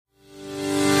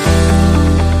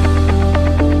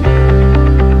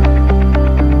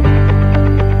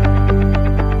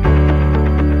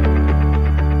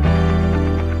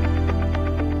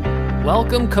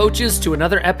Welcome, coaches, to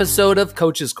another episode of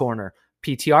Coach's Corner,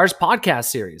 PTR's podcast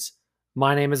series.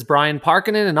 My name is Brian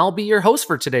Parkinen, and I'll be your host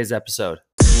for today's episode.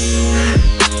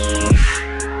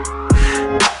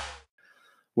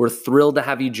 We're thrilled to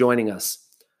have you joining us.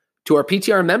 To our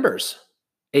PTR members,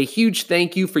 a huge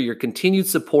thank you for your continued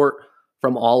support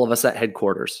from all of us at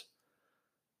headquarters.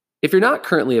 If you're not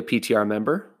currently a PTR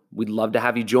member, we'd love to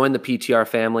have you join the PTR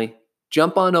family.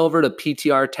 Jump on over to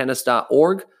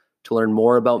ptrtennis.org to learn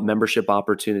more about membership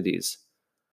opportunities.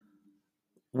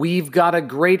 We've got a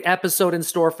great episode in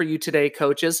store for you today,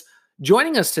 coaches.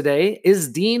 Joining us today is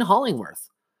Dean Hollingworth.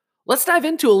 Let's dive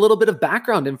into a little bit of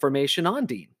background information on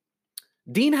Dean.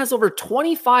 Dean has over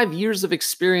 25 years of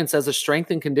experience as a strength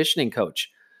and conditioning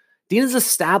coach. Dean has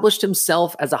established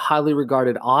himself as a highly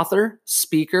regarded author,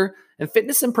 speaker, and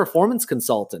fitness and performance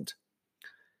consultant.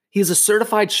 He is a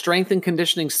certified strength and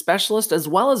conditioning specialist, as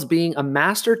well as being a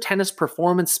master tennis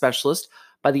performance specialist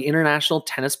by the International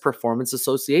Tennis Performance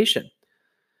Association.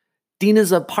 Dean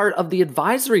is a part of the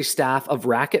advisory staff of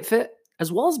Racket Fit,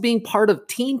 as well as being part of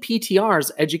Team PTR's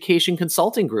education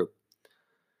consulting group.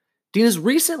 Dean has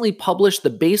recently published the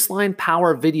Baseline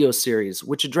Power video series,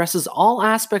 which addresses all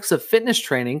aspects of fitness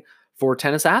training for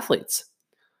tennis athletes.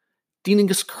 Dean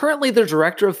is currently the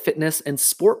Director of Fitness and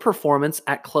Sport Performance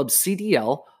at Club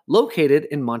CDL, located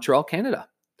in Montreal, Canada.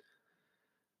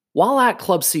 While at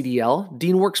Club CDL,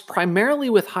 Dean works primarily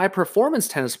with high-performance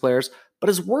tennis players, but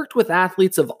has worked with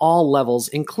athletes of all levels,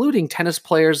 including tennis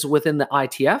players within the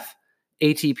ITF,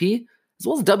 ATP, as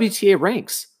well as WTA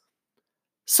ranks.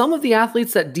 Some of the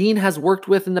athletes that Dean has worked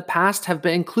with in the past have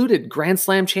been included Grand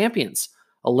Slam champions,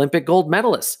 Olympic gold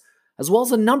medalists, as well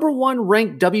as a number one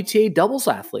ranked WTA doubles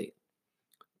athlete.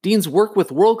 Dean's work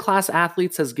with world-class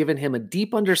athletes has given him a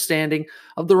deep understanding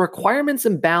of the requirements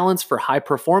and balance for high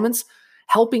performance,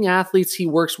 helping athletes he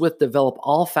works with develop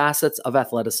all facets of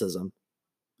athleticism.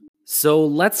 So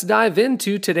let's dive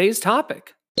into today's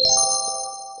topic.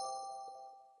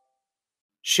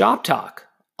 Shop Talk,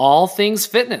 all things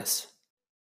fitness.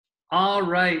 All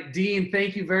right, Dean,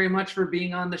 thank you very much for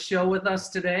being on the show with us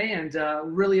today, and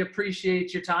really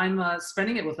appreciate your time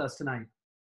spending it with us tonight.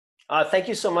 Thank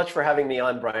you so much for having me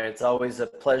on, Brian. It's always a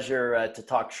pleasure to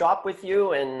talk shop with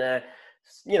you and,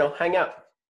 hang out.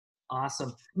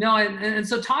 Awesome. No, and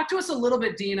so talk to us a little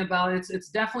bit, Dean, about it's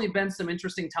definitely been some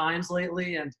interesting times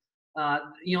lately, and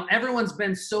everyone's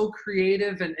been so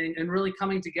creative and really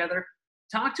coming together.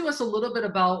 Talk to us a little bit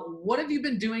about what have you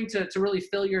been doing to really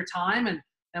fill your time,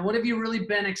 and what have you really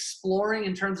been exploring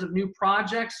in terms of new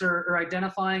projects or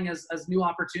identifying as new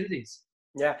opportunities?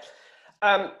 Yeah.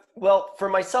 Well, for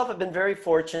myself, I've been very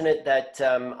fortunate that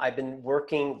I've been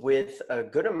working with a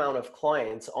good amount of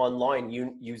clients online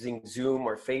using Zoom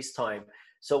or FaceTime.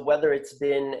 So whether it's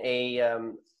been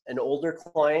an older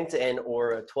client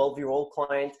or a 12-year-old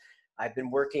client, I've been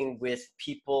working with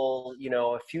people,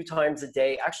 a few times a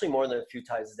day, actually more than a few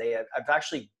times a day. I've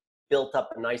actually built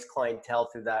up a nice clientele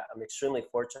through that. I'm extremely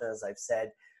fortunate, as I've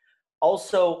said.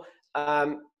 Also,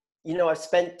 I've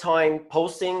spent time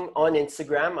posting on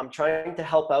Instagram. I'm trying to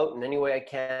help out in any way I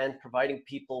can, providing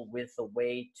people with a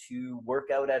way to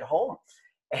work out at home.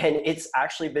 And it's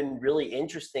actually been really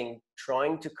interesting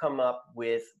trying to come up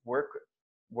with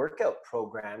workout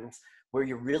programs where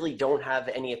you really don't have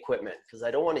any equipment, because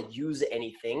I don't want to use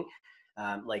anything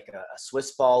like a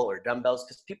Swiss ball or dumbbells,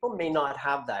 because people may not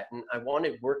have that. And I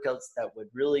wanted workouts that would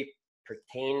really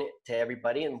pertain to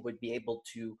everybody and would be able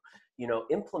to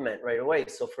implement right away.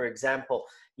 So for example,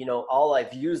 all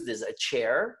I've used is a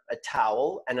chair, a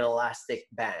towel, and an elastic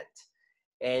band.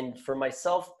 And for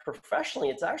myself professionally,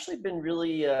 it's actually been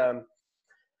really a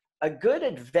good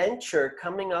adventure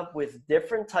coming up with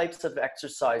different types of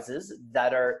exercises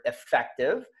that are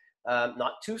effective,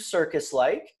 not too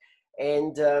circus-like,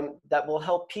 and that will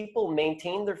help people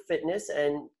maintain their fitness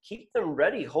and keep them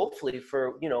ready, hopefully,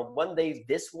 for, one day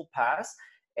this will pass,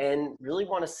 and really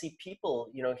want to see people,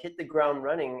 hit the ground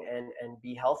running and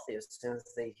be healthy as soon as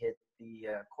they hit the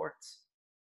courts.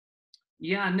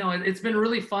 Yeah, no, it's been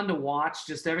really fun to watch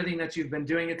just everything that you've been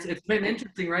doing. It's been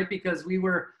interesting, right? Because we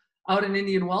were out in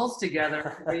Indian Wells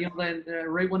together,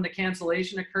 right when the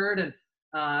cancellation occurred,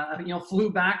 and flew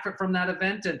back from that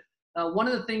event. And one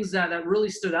of the things that really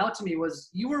stood out to me was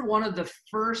you were one of the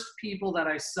first people that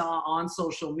I saw on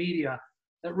social media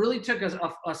that really took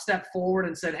a step forward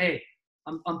and said, hey,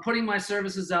 I'm putting my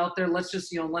services out there. Let's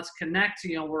just, let's connect.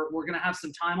 We're going to have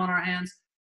some time on our hands.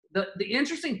 The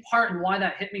interesting part and why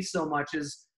that hit me so much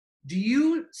is, do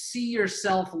you see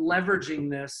yourself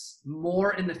leveraging this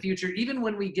more in the future, even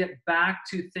when we get back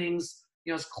to things,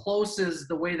 as close as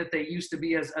the way that they used to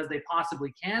be as they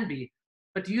possibly can be?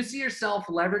 but do you see yourself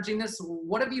leveraging this?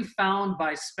 What have you found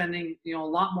by spending, a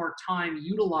lot more time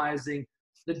utilizing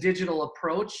the digital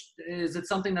approach? Is it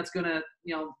something that's going to,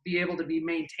 be able to be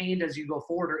maintained as you go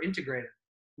forward or integrated?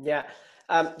 Yeah.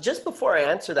 Just before I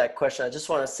answer that question, I just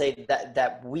want to say that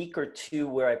that week or two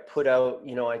where I put out,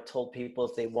 I told people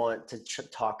if they want to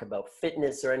talk about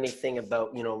fitness or anything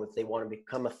about, if they want to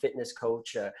become a fitness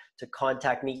coach, to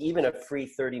contact me, even a free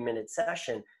 30-minute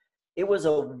session. It was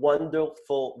a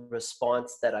wonderful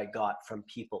response that I got from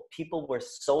people. People were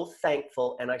so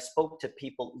thankful, and I spoke to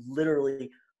people literally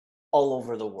all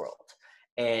over the world,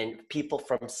 and people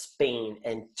from Spain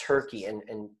and Turkey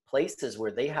and places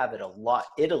where they have it a lot.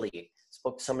 Italy,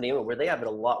 spoke to somebody where they have it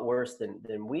a lot worse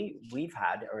than we've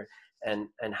had and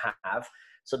have.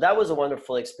 So that was a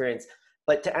wonderful experience.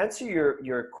 But to answer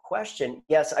your question,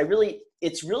 yes,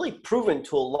 it's really proven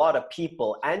to a lot of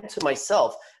people and to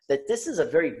myself that this is a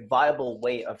very viable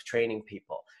way of training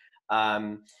people.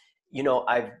 I've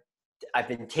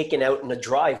been taken out in a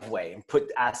driveway and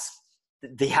asked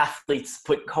the athletes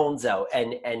put cones out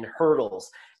and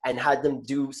hurdles and had them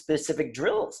do specific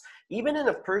drills. Even in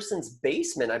a person's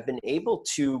basement, I've been able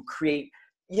to create,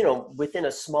 within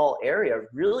a small area,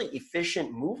 really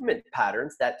efficient movement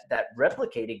patterns that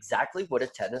replicate exactly what a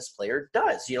tennis player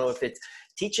does. If it's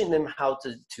teaching them how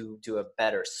to do a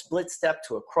better split step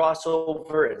to a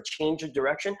crossover and change of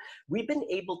direction, we've been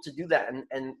able to do that.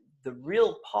 And the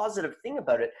real positive thing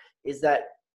about it is that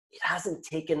it hasn't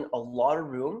taken a lot of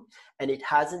room and it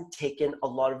hasn't taken a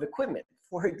lot of equipment.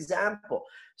 For example,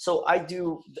 so I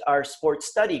do our sports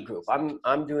study group.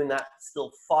 I'm doing that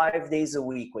still 5 days a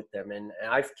week with them. And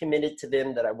I've committed to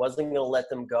them that I wasn't going to let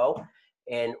them go.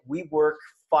 And we work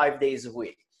 5 days a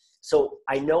week. So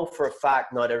I know for a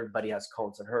fact not everybody has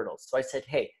cones and hurdles. So I said,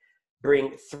 hey,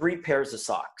 bring 3 pairs of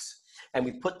socks. And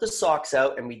we put the socks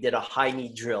out and we did a high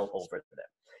knee drill over them.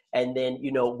 And then,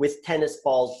 with tennis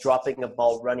balls, dropping a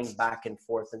ball, running back and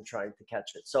forth and trying to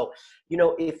catch it. So,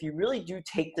 if you really do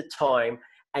take the time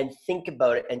and think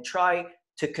about it and try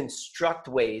to construct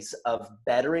ways of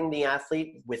bettering the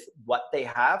athlete with what they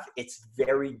have, it's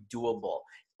very doable.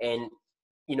 And,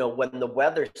 when the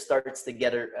weather starts to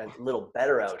get a little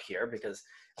better out here, because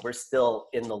we're still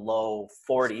in the low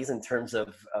 40s in terms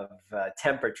of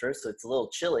temperature, so it's a little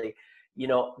chilly,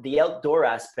 the outdoor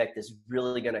aspect is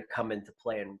really going to come into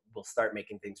play and we'll start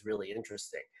making things really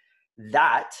interesting.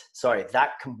 That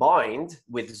combined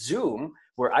with Zoom,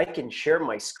 where I can share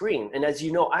my screen. And as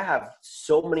you know, I have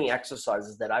so many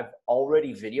exercises that I've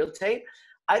already videotaped.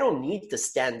 I don't need to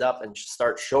stand up and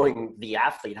start showing the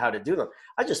athlete how to do them.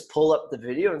 I just pull up the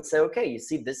video and say, okay, you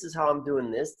see, this is how I'm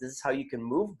doing this. This is how you can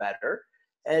move better.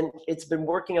 And it's been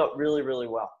working out really, really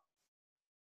well.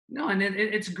 No, and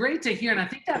it's great to hear. And I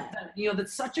think that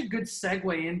that's such a good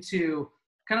segue into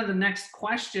kind of the next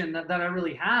question that I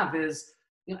really have is,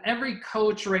 every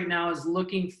coach right now is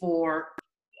looking for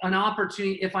an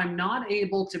opportunity. If I'm not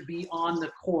able to be on the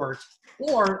court,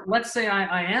 or let's say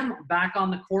I am back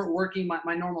on the court working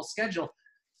my normal schedule,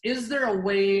 is there a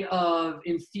way of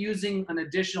infusing an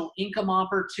additional income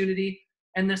opportunity?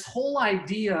 And this whole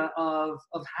idea of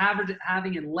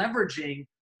having and leveraging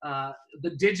the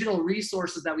digital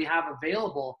resources that we have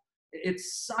available,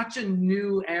 it's such a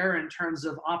new era in terms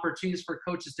of opportunities for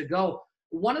coaches to go.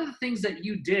 One of the things that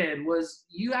you did was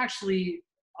you actually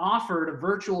offered a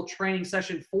virtual training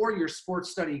session for your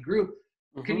sports study group.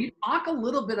 Mm-hmm. Can you talk a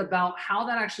little bit about how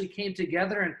that actually came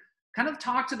together and kind of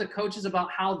talk to the coaches about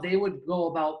how they would go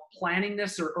about planning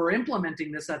this or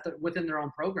implementing this within their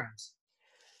own programs?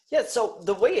 Yeah, so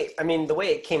the way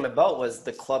it came about was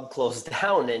the club closed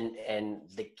down and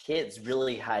the kids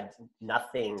really had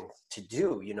nothing to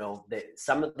do.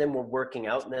 Some of them were working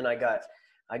out, and then I got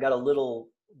a little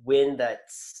wind that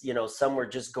some were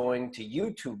just going to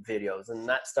YouTube videos, and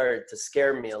that started to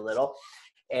scare me a little.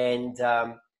 And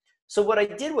so what I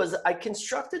did was I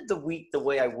constructed the week the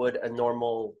way I would a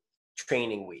normal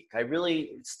training week. I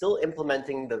really still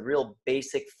implementing the real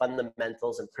basic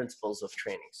fundamentals and principles of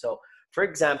training. So for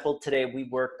example, today we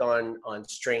worked on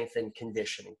strength and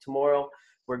conditioning. Tomorrow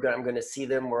I'm going to see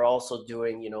them. We're also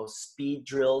doing, speed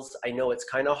drills. I know it's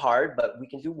kind of hard, but we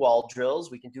can do wall drills.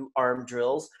 We can do arm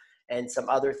drills and some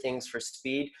other things for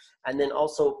speed. And then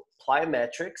also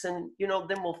plyometrics. And,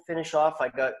 then we'll finish off.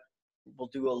 We'll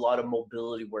do a lot of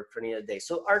mobility work for the end of the day.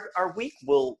 So our week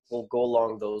will go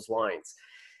along those lines.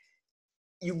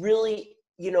 You really,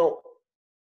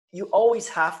 you always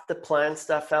have to plan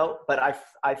stuff out, but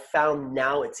I found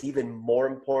now it's even more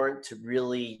important to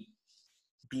really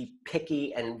be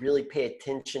picky and really pay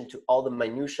attention to all the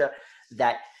minutia,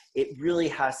 that it really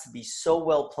has to be so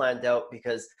well planned out,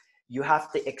 because you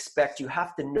have to expect, you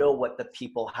have to know what the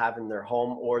people have in their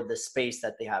home or the space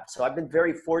that they have. So I've been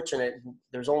very fortunate.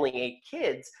 There's only 8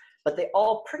 kids, but they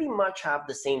all pretty much have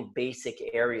the same basic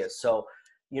areas. So,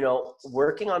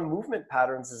 working on movement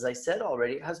patterns, as I said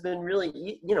already, has been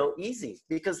really, easy,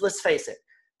 because let's face it,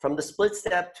 from the split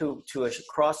step to a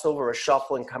crossover, a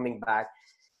shuffle, and coming back,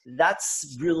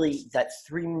 that's really, that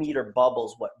 3-meter bubble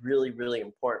is what really, really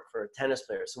important for a tennis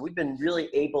player. So we've been really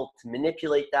able to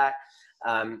manipulate that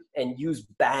and use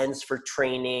bands for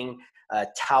training,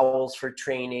 towels for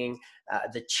training,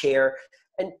 the chair.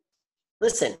 And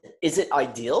listen, is it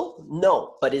ideal?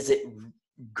 No, but is it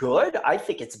good? I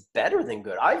think it's better than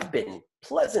good. I've been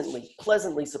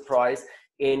pleasantly surprised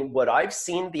in what I've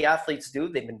seen the athletes do.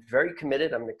 They've been very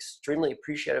committed. I'm extremely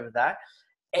appreciative of that.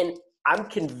 And I'm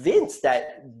convinced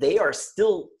that they are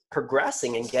still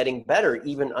progressing and getting better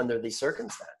even under these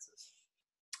circumstances.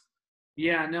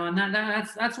 Yeah, no, and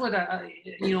that's what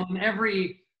in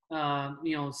every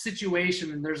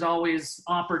situation, and there's always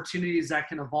opportunities that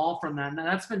can evolve from that. And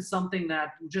that's been something that,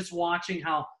 just watching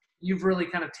how you've really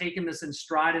kind of taken this in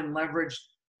stride and leveraged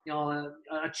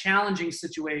a challenging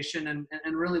situation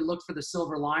and really look for the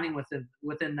silver lining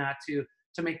within that to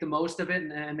make the most of it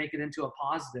and make it into a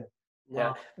positive.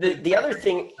 Yeah. The other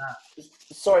thing,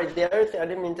 sorry, the other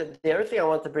thing I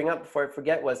want to bring up before I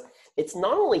forget was, it's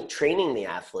not only training the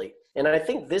athlete, and I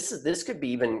think this is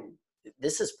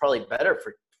probably better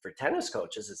for tennis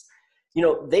coaches, is,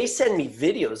 they send me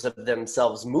videos of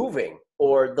themselves moving,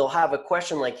 or they'll have a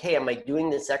question like, hey, am I doing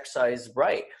this exercise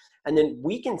right? And then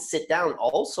we can sit down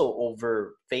also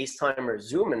over FaceTime or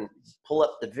Zoom and pull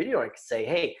up the video and say,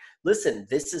 hey, listen,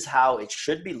 this is how it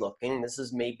should be looking. This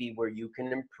is maybe where you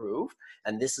can improve.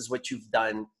 And this is what you've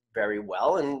done very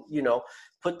well. And,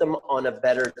 put them on a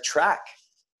better track.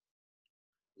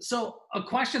 So a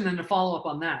question then to follow up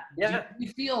on that. Yeah. Do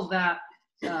you feel that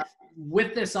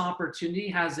with this opportunity,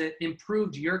 has it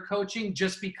improved your coaching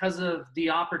just because of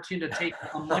the opportunity to take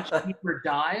a much deeper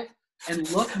dive and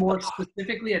look more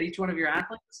specifically at each one of your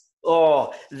athletes?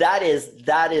 Oh, that's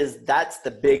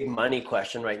the big money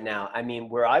question right now. I mean,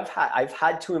 where I've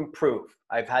had to improve.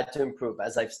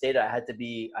 As I've stated, I had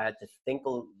to think,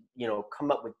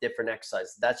 come up with different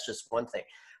exercises. That's just one thing.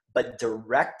 But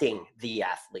directing the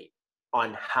athlete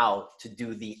on how to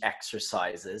do the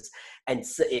exercises, and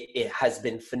so it has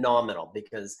been phenomenal,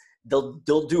 because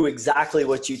they'll do exactly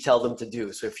what you tell them to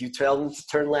do. So if you tell them to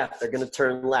turn left, they're going to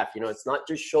turn left. It's not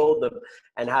just show them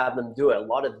and have them do it. A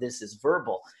lot of this is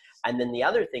verbal. And then the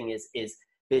other thing is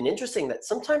been interesting that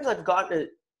sometimes I've gotten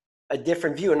a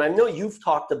different view. And I know you've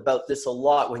talked about this a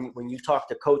lot when you talk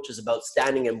to coaches about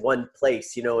standing in one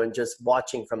place, and just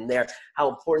watching from there, how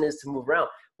important it is to move around.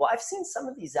 Well, I've seen some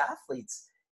of these athletes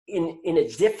in a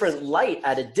different light,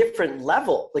 at a different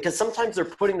level, because sometimes they're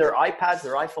putting their iPads,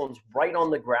 their iPhones right on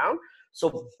the ground.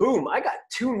 So boom, I got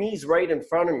 2 knees right in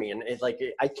front of me, and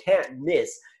I can't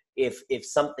miss if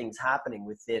something's happening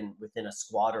within a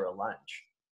squat or a lunge.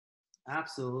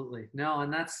 Absolutely. No,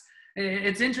 and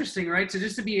it's interesting, right? So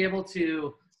just to be able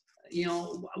to,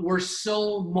 we're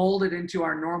so molded into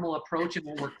our normal approach and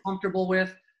what we're comfortable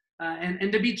with,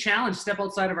 and to be challenged, step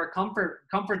outside of our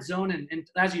comfort zone, and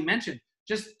as you mentioned,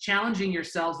 just challenging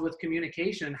yourselves with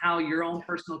communication and how your own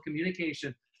personal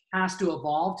communication has to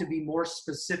evolve to be more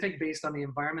specific based on the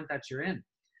environment that you're in.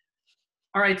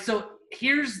 All right, so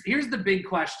here's the big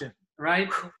question,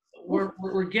 right?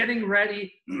 We're getting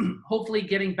ready, hopefully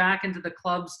getting back into the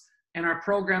clubs, and our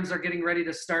programs are getting ready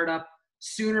to start up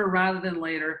sooner rather than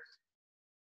later.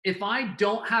 If I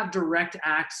don't have direct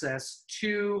access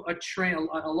to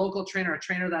a local trainer, a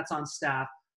trainer that's on staff,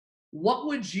 what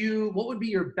would be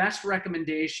your best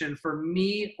recommendation for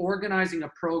me organizing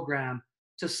a program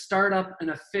to start up an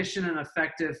efficient and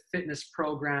effective fitness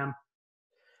program?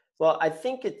 Well, I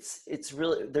think it's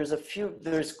really,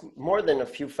 there's more than a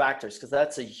few factors, because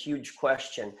that's a huge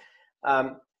question.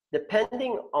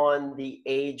 Depending on the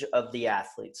age of the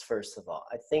athletes, first of all,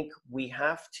 I think we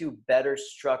have to better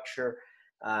structure,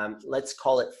 let's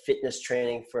call it fitness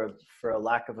training for a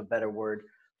lack of a better word,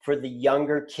 for the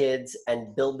younger kids,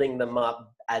 and building them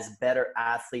up as better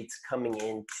athletes coming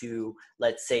into,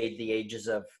 let's say, the ages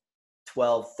of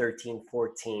 12, 13,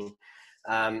 14.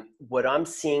 What I'm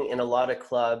seeing in a lot of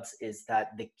clubs is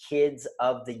that the kids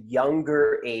of the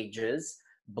younger ages,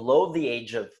 below the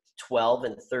age of 12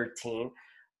 and 13,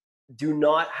 do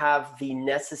not have the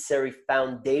necessary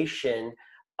foundation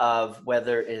of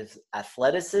whether it's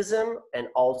athleticism and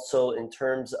also in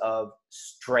terms of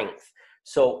strength.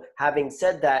 So having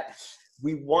said that,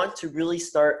 we want to really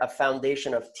start a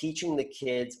foundation of teaching the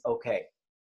kids, okay,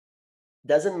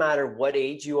 doesn't matter what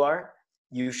age you are,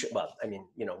 you should, well, I mean,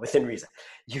 you know, within reason,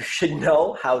 you should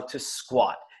know how to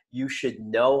squat. You should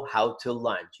know how to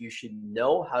lunge. You should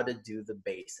know how to do the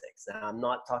basics. Now, I'm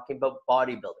not talking about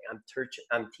bodybuilding. I'm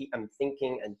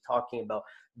thinking and talking about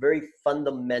very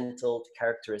fundamental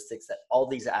characteristics that all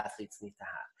these athletes need to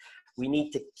have. We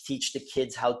need to teach the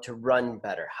kids how to run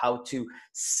better, how to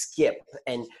skip,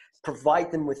 and provide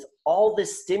them with all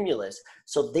this stimulus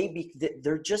so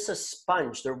they're just a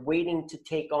sponge. They're waiting to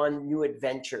take on new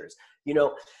adventures. You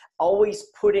know, always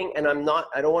putting, and I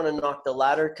don't want to knock the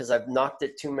ladder because I've knocked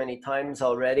it too many times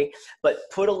already, but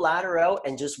put a ladder out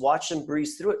and just watch them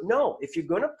breeze through it. No, if you're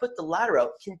going to put the ladder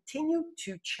out, continue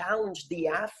to challenge the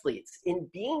athletes in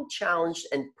being challenged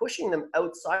and pushing them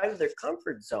outside of their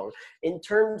comfort zone in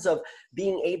terms of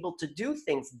being able to do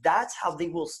things. That's how they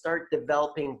will start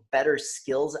developing better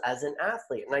skills as an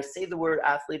athlete. And I say the word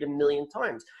athlete a million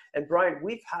times. And Brian,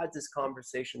 we've had this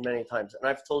conversation many times, and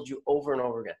I've told you over and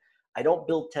over again, I don't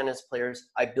build tennis players,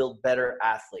 I build better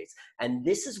athletes. And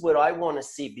this is what I want to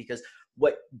see, because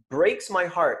what breaks my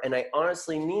heart, and I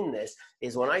honestly mean this,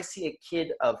 is when I see a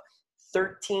kid of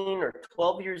 13 or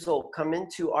 12 years old come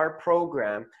into our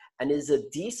program and is a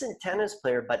decent tennis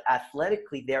player, but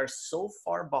athletically they are so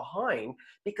far behind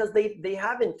because they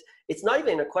haven't, it's not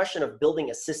even a question of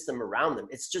building a system around them.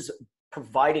 It's just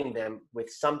providing them with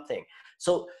something.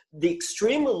 So the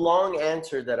extremely long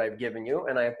answer that I've given you,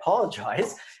 and I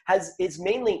apologize, is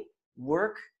mainly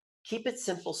work, keep it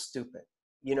simple, stupid.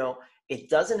 You know, it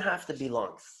doesn't have to be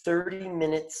long. 30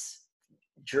 minutes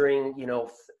during,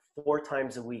 4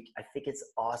 times a week. I think it's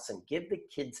awesome. Give the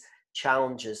kids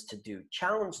challenges to do.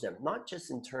 Challenge them, not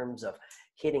just in terms of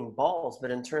hitting balls,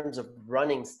 but in terms of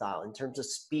running style, in terms of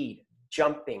speed,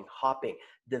 jumping, hopping.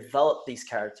 Develop these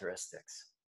characteristics.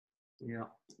 Yeah,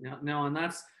 no, and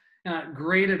that's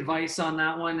great advice on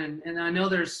that one. And I know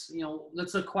there's,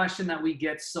 that's a question that we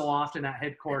get so often at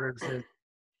headquarters is,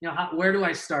 where do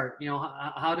I start?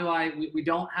 How do we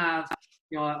don't have,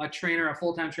 a trainer, a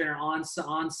full-time trainer on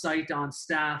site, on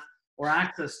staff, or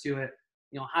access to it.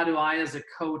 How do I, as a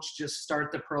coach, just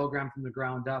start the program from the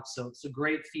ground up? So it's a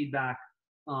great feedback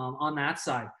on that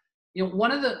side.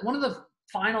 One of the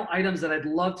final items that I'd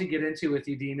love to get into with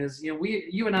you, Dean, is,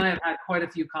 you and I have had quite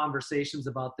a few conversations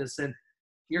about this, and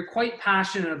you're quite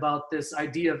passionate about this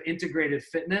idea of integrated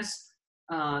fitness.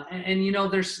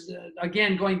 There's,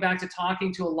 again, going back to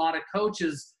talking to a lot of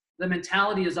coaches, the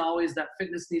mentality is always that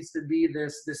fitness needs to be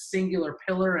this singular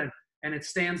pillar and it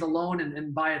stands alone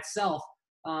and by itself.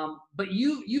 But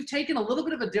you've taken a little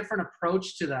bit of a different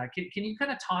approach to that. Can you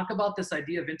kind of talk about this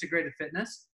idea of integrated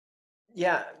fitness?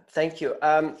 Yeah, thank you.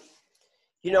 Having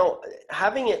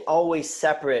it always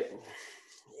separate,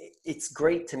 it's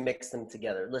great to mix them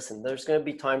together. Listen, there's going to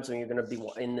be times when you're going to be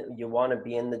you want to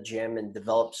be in the gym and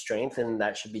develop strength, and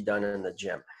that should be done in the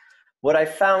gym. What I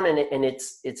found, and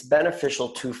it's beneficial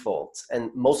twofold,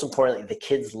 and most importantly, the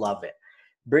kids love it.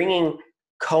 Bringing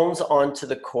cones onto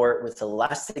the court with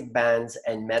elastic bands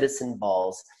and medicine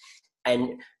balls,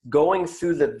 and going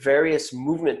through the various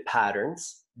movement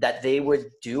patterns that they would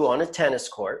do on a tennis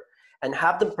court, and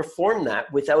have them perform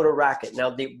that without a racket.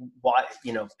 Now,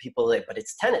 people say, but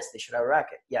it's tennis, they should have a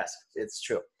racket. Yes, it's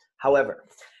true. However,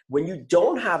 when you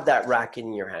don't have that racket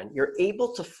in your hand, you're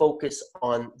able to focus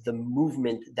on the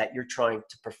movement that you're trying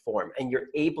to perform, and you're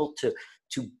able to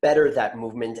better that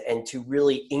movement and to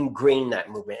really ingrain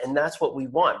that movement. And that's what we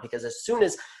want, because as soon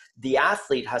as the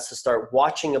athlete has to start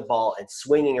watching a ball and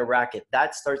swinging a racket,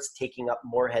 that starts taking up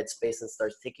more headspace and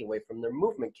starts taking away from their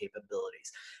movement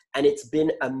capabilities. And it's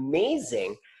been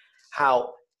amazing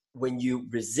how when you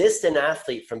resist an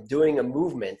athlete from doing a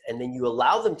movement and then you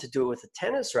allow them to do it with a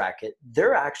tennis racket,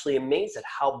 they're actually amazed at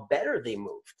how better they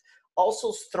moved.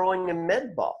 Also, throwing a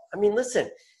med ball. I mean, listen,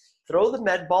 throw the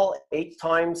med ball 8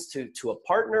 times to a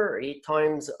partner or 8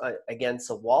 times against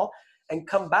a wall, and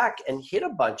come back and hit a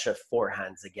bunch of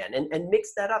forehands again and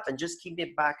mix that up and just keep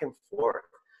it back and forth.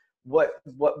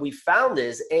 What we found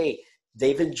is,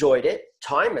 they've enjoyed it.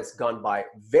 Time has gone by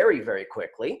very, very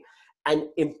quickly. And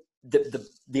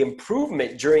the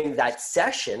improvement during that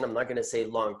session, I'm not going to say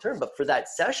long-term, but for that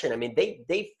session, I mean,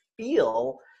 they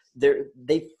feel the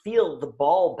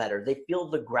ball better. They feel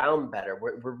the ground better.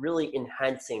 We're really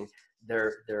enhancing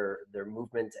their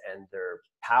movement and their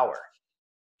power.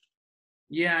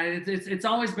 Yeah, it's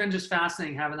always been just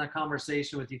fascinating having that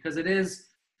conversation with you, because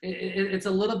it's a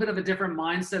little bit of a different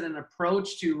mindset and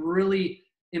approach to really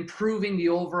improving the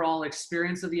overall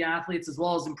experience of the athletes, as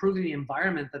well as improving the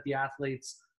environment that the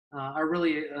athletes are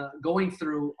really going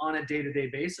through on a day-to-day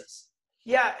basis.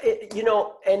 Yeah,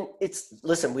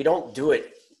 listen, we don't do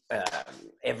it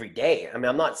every day. I mean,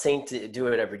 I'm not saying to do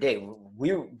it every day.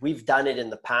 We've done it in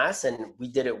the past, and we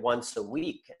did it once a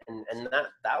week, and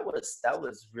that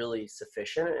was really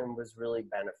sufficient and was really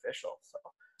beneficial.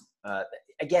 So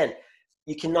again,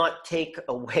 you cannot take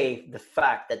away the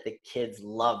fact that the kids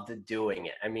loved doing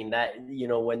it. I mean, that, you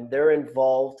know, when they're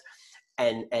involved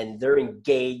and they're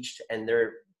engaged and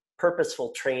they're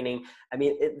purposeful training, I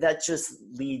mean, that just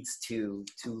leads to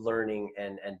learning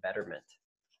and betterment.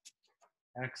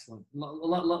 Excellent.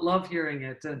 Love hearing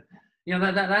it. And, you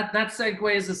know, that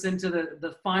segues us into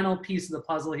the final piece of the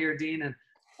puzzle here, Dean. And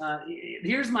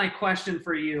here's my question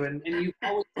for you. And you've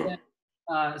always been,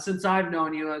 since I've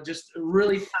known you, just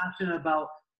really passionate about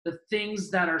the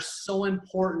things that are so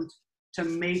important to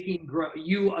making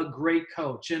you a great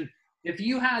coach. And if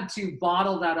you had to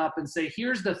bottle that up and say,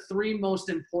 here's the 3 most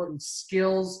important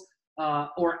skills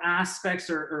or aspects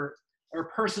or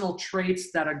personal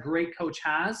traits that a great coach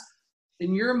has,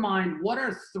 in your mind, what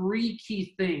are 3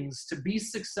 key things to be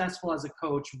successful as a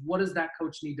coach? What does that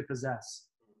coach need to possess?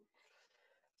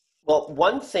 Well,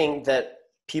 one thing that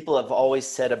people have always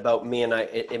said about me, and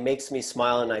it makes me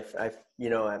smile, and I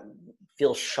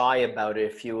feel shy about it,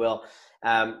 if you will,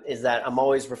 is that I'm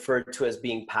always referred to as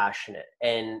being passionate,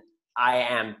 and I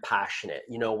am passionate.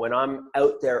 You know, when I'm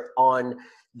out there on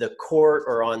the court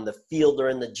or on the field or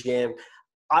in the gym,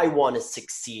 I want to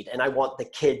succeed, and I want the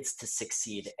kids to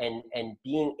succeed, and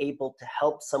being able to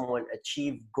help someone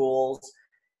achieve goals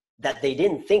that they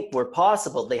didn't think were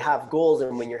possible. They have goals,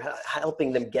 and when you're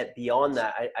helping them get beyond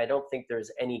that, I don't think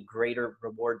there's any greater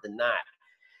reward than that.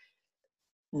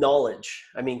 Knowledge.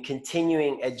 I mean,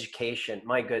 continuing education.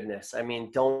 My goodness. I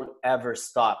mean, don't ever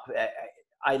stop.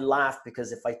 I laugh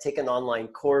because if I take an online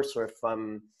course, or if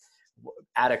I'm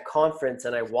at a conference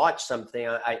and I watch something,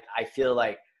 I feel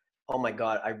like, oh my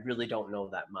God, I really don't know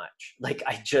that much. Like,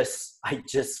 I just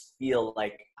feel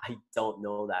like I don't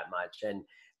know that much.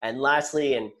 And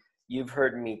lastly, and you've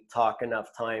heard me talk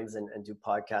enough times and do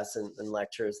podcasts and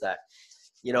lectures that,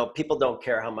 you know, people don't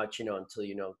care how much you know until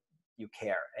you know you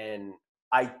care. And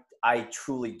I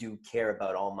truly do care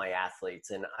about all my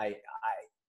athletes. And I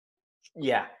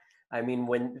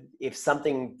mean, if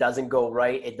something doesn't go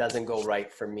right, it doesn't go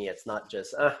right for me. It's not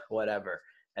just, whatever.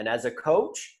 And as a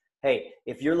coach, hey,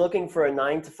 if you're looking for a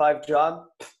 9-to-5 job,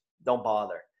 don't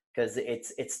bother, because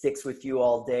it sticks with you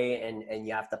all day, and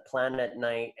you have to plan at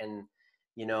night. And,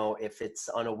 you know, if it's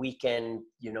on a weekend,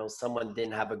 you know, someone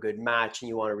didn't have a good match and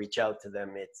you want to reach out to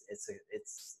them, it's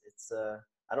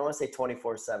I don't want to say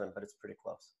 24/7, but it's pretty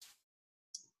close.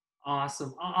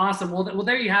 Awesome. Well,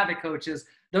 there you have it, coaches.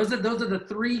 Those are the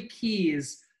 3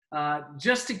 keys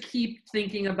just to keep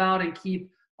thinking about and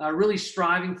keep really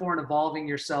striving for and evolving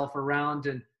yourself around,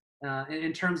 and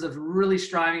in terms of really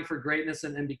striving for greatness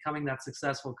and becoming that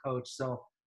successful coach. So,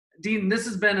 Dean, this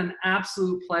has been an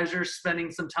absolute pleasure spending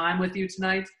some time with you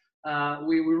tonight.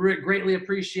 We greatly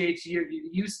appreciate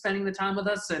you spending the time with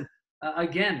us. And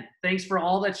again, thanks for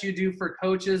all that you do for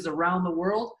coaches around the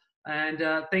world.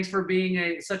 And thanks for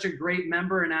being such a great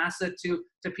member and asset to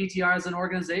PTR as an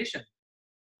organization.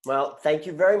 Well, thank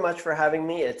you very much for having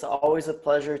me. It's always a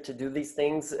pleasure to do these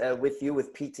things with you,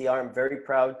 with PTR. I'm very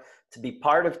proud to be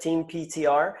part of Team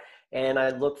PTR, and I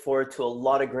look forward to a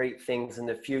lot of great things in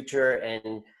the future,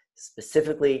 and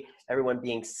specifically everyone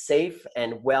being safe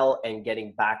and well and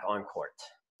getting back on court.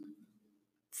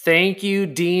 Thank you,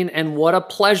 Dean, and what a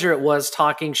pleasure it was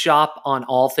talking shop on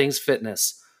all things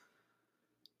fitness.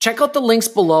 Check out the links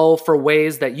below for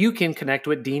ways that you can connect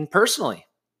with Dean personally.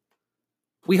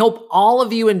 We hope all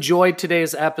of you enjoyed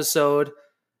today's episode,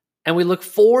 and we look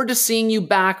forward to seeing you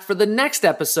back for the next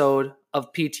episode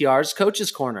of PTR's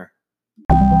Coach's Corner.